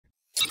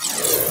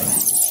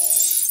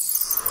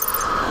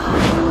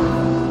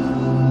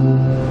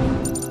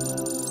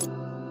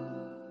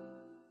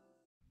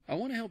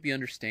help you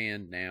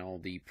understand now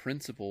the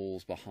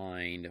principles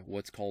behind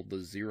what's called the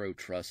zero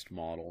trust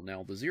model.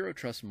 Now, the zero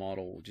trust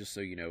model, just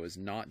so you know, is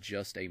not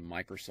just a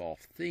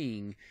Microsoft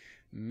thing.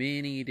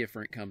 Many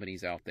different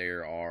companies out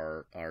there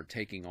are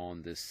taking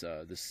on this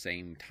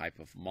same type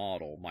of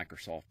model,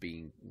 Microsoft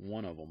being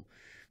one of them.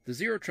 The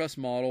zero trust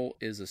model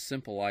is a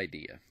simple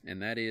idea, and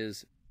that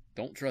is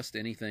don't trust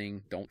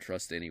anything, don't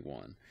trust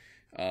anyone.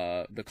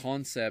 The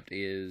concept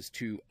is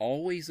to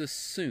always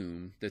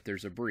assume that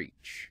there's a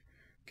breach.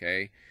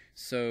 Okay,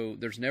 so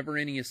there's never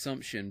any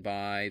assumption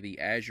by the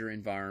Azure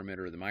environment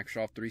or the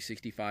Microsoft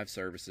 365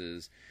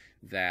 services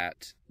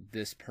that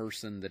this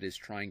person that is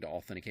trying to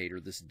authenticate, or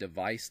this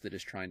device that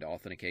is trying to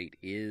authenticate,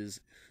 is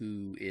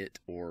who it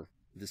or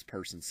this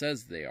person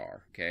says they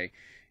are. Okay,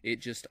 it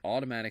just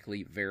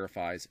automatically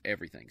verifies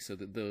everything. So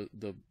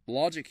the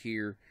logic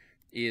here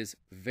is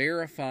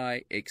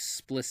verify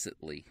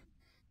explicitly,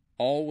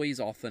 always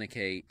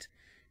authenticate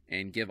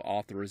and give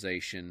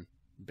authorization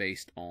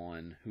based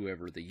on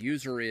whoever the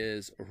user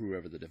is or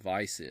whoever the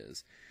device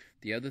is.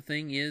 The other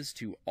thing is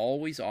to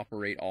always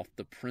operate off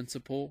the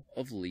principle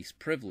of least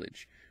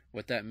privilege.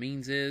 What that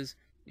means is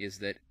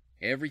that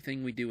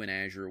everything we do in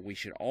Azure, we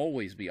should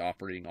always be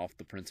operating off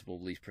the principle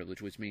of least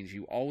privilege, which means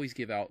you always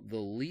give out the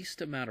least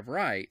amount of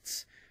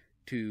rights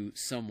to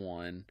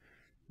someone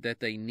that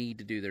they need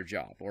to do their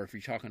job. Or if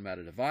you're talking about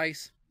a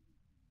device,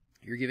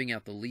 you're giving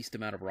out the least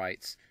amount of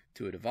rights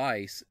to a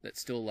device that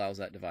still allows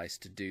that device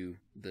to do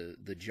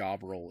the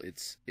job role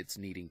it's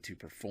needing to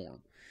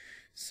perform.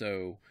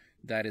 So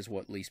that is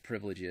what least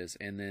privilege is.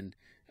 And then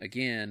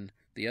again,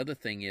 the other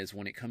thing is,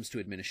 when it comes to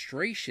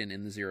administration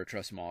in the zero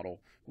trust model,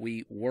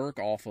 we work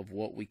off of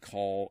what we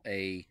call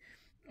a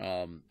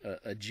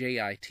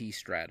JIT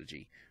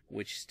strategy,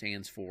 which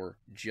stands for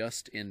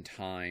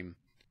just-in-time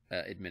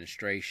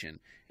administration.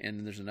 And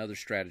then there's another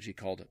strategy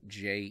called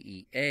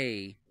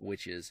JEA,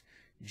 which is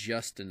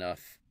just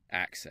enough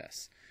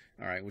access.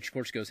 All right, which of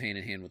course goes hand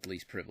in hand with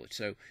least privilege.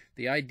 So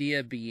the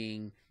idea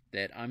being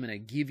that I'm going to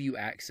give you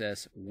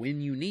access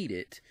when you need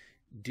it,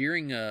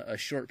 during a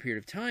short period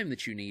of time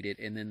that you need it,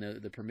 and then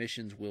the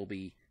permissions will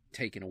be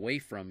taken away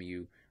from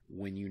you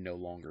when you no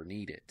longer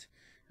need it.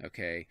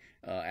 Okay,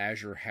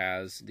 Azure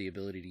has the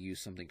ability to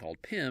use something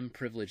called PIM,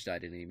 Privileged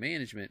Identity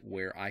Management,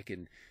 where I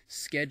can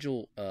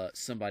schedule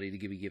somebody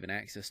to be given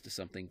access to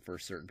something for a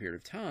certain period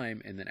of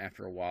time, and then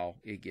after a while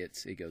it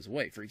goes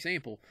away. For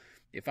example,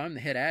 if I'm the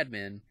head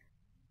admin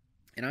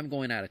and I'm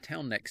going out of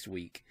town next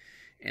week,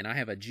 and I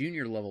have a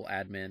junior level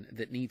admin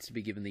that needs to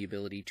be given the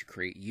ability to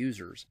create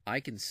users, I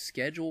can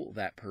schedule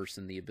that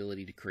person the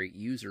ability to create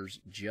users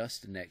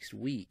just next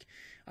week.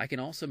 I can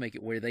also make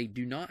it where they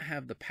do not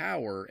have the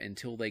power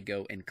until they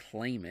go and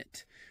claim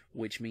it,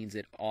 which means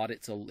it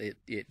audits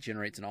it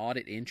generates an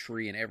audit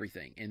entry and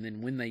everything. And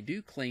then when they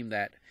do claim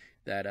that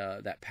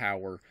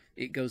power,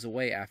 it goes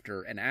away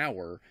after an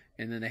hour,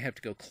 and then they have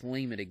to go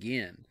claim it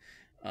again.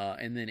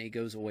 And then it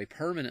goes away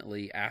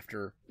permanently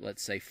after,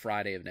 let's say,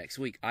 Friday of next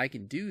week. I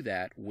can do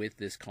that with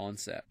this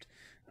concept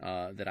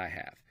that I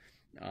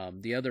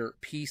have. The other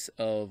piece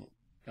of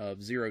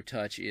zero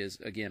touch is,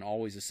 again,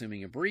 always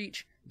assuming a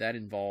breach. That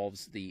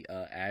involves the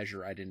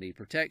Azure Identity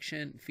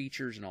Protection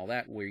features and all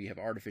that, where you have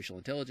artificial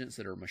intelligence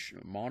that are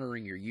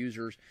monitoring your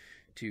users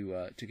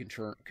to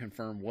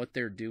confirm what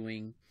they're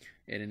doing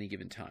at any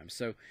given time.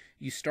 So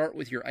you start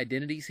with your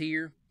identities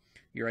here.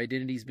 Your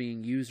identities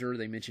being user,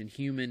 they mentioned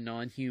human,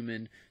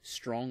 non-human,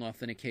 strong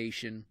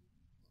authentication,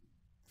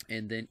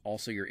 and then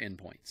also your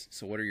endpoints.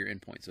 So what are your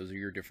endpoints? Those are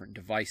your different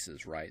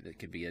devices, right? That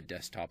could be a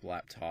desktop,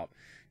 laptop,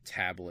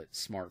 tablet,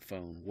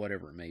 smartphone,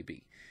 whatever it may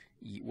be.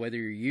 Whether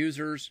you're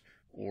users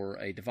or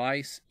a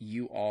device,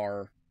 you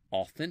are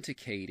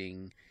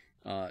authenticating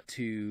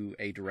to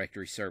a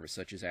directory service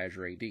such as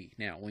Azure AD.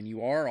 Now, when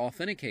you are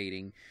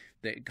authenticating,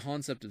 the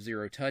concept of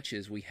zero touch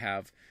is we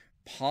have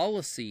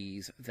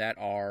policies that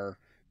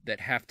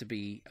have to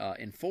be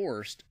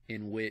enforced,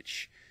 in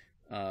which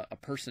a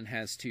person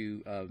has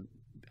to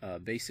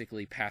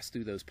basically pass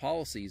through those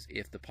policies.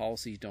 If the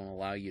policies don't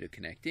allow you to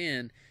connect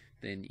in,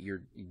 then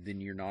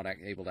you're not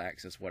able to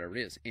access whatever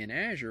it is. In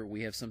Azure,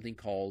 we have something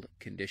called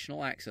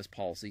conditional access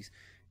policies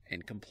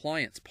and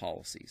compliance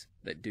policies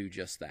that do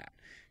just that.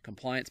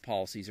 Compliance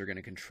policies are going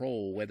to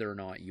control whether or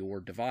not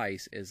your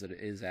device is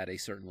at a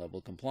certain level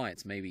of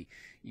compliance. Maybe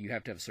you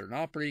have to have a certain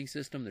operating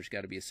system, there's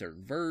got to be a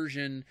certain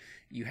version,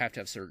 you have to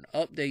have certain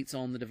updates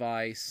on the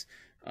device,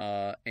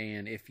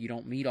 and if you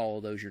don't meet all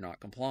of those, you're not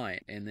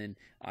compliant. And then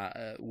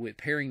with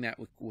pairing that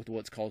with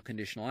what's called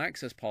conditional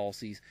access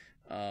policies,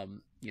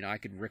 I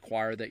could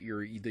require that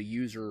the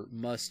user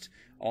must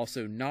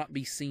also not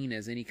be seen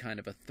as any kind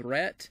of a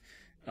threat.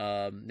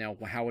 Now,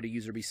 how would a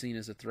user be seen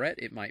as a threat?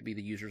 It might be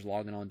the user's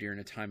logging on during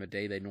a time of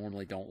day they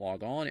normally don't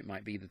log on. It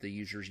might be that the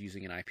user's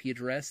using an IP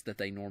address that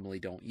they normally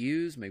don't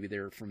use. Maybe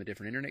they're from a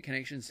different internet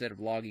connection. Instead of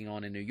logging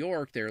on in New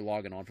York, they're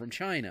logging on from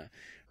China,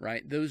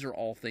 right? Those are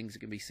all things that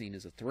can be seen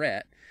as a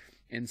threat.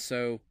 And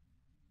so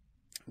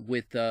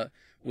with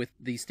with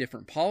these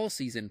different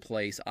policies in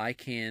place, I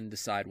can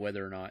decide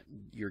whether or not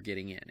you're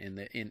getting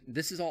in. And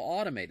this is all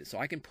automated, so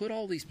I can put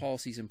all these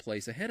policies in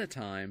place ahead of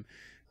time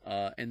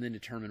and then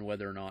determine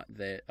whether or not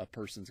that a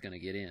person's going to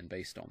get in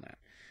based on that.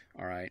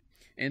 All right.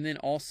 And then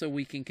also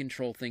we can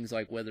control things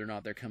like whether or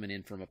not they're coming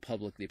in from the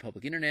public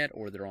internet,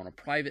 or they're on a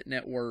private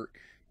network.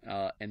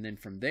 And then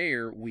from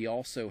there, we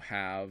also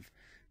have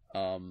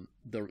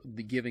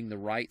the giving the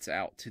rights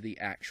out to the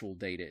actual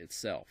data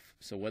itself.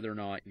 So whether or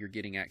not you're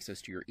getting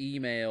access to your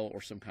email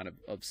or some kind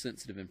of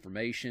sensitive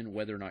information,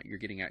 whether or not you're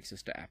getting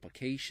access to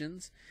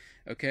applications,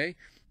 okay?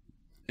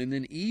 And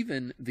then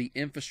even the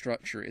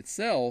infrastructure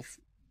itself,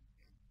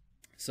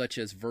 such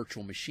as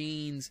virtual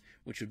machines,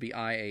 which would be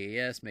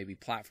IaaS, maybe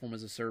platform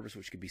as a service,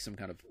 which could be some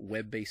kind of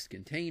web-based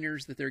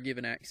containers that they're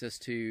given access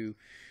to,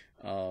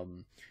 or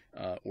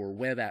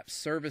web app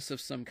service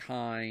of some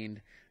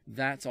kind.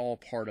 That's all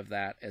part of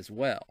that as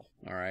well.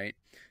 All right.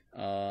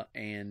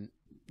 And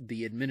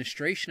the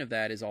administration of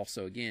that is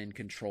also, again,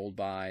 controlled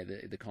by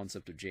the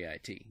concept of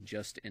JIT,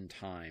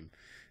 just-in-time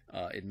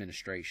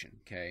administration.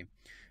 Okay.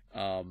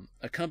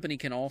 A company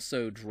can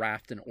also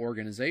draft an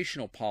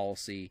organizational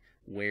policy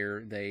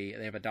where they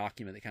have a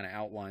document that kind of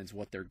outlines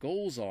what their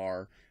goals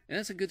are, and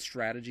that's a good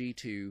strategy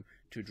to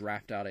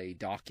draft out a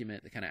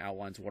document that kind of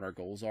outlines what our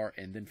goals are,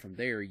 and then from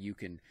there you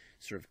can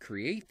sort of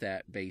create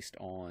that based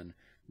on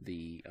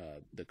the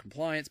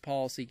compliance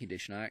policy,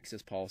 conditional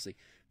access policy.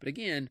 But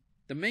again,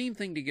 the main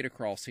thing to get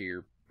across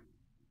here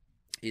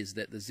is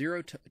that the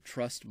zero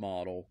trust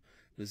model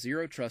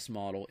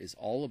is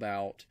all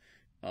about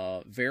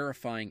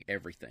verifying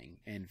everything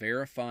and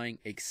verifying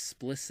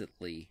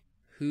explicitly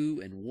who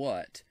and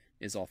what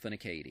is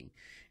authenticating.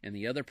 And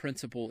the other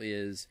principle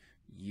is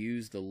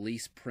use the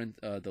least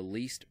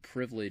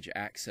privilege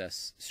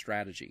access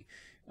strategy.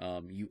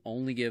 You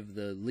only give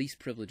the least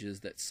privileges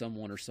that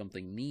someone or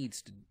something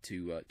needs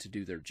to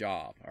do their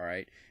job. All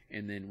right.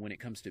 And then when it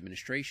comes to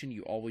administration,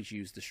 you always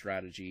use the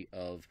strategy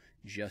of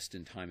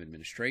just-in-time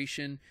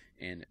administration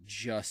and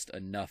just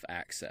enough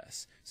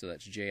access. So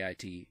that's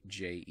JIT,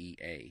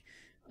 JEA.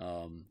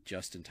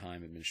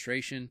 Just-in-time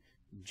administration,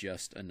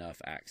 just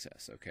enough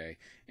access. Okay.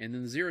 And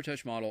then the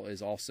zero-touch model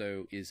is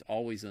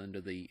always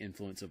under the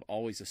influence of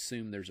always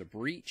assume there's a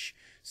breach.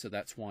 So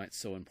that's why it's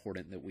so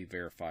important that we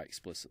verify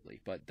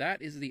explicitly. But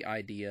that is the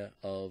idea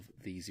of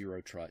the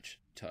zero trust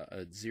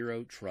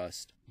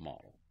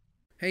model.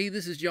 Hey,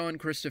 this is John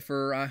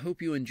Christopher. I hope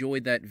you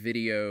enjoyed that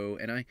video,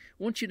 and I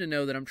want you to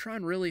know that I'm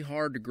trying really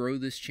hard to grow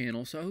this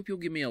channel, so I hope you'll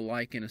give me a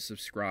like and a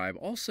subscribe.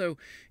 Also,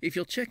 if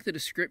you'll check the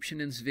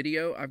description in this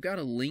video, I've got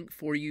a link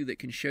for you that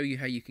can show you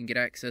how you can get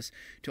access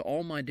to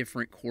all my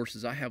different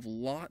courses. I have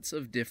lots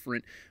of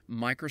different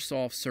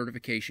Microsoft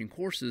certification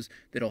courses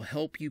that'll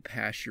help you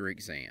pass your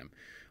exam.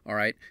 All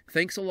right,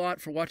 thanks a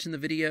lot for watching the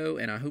video,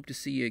 and I hope to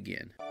see you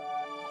again.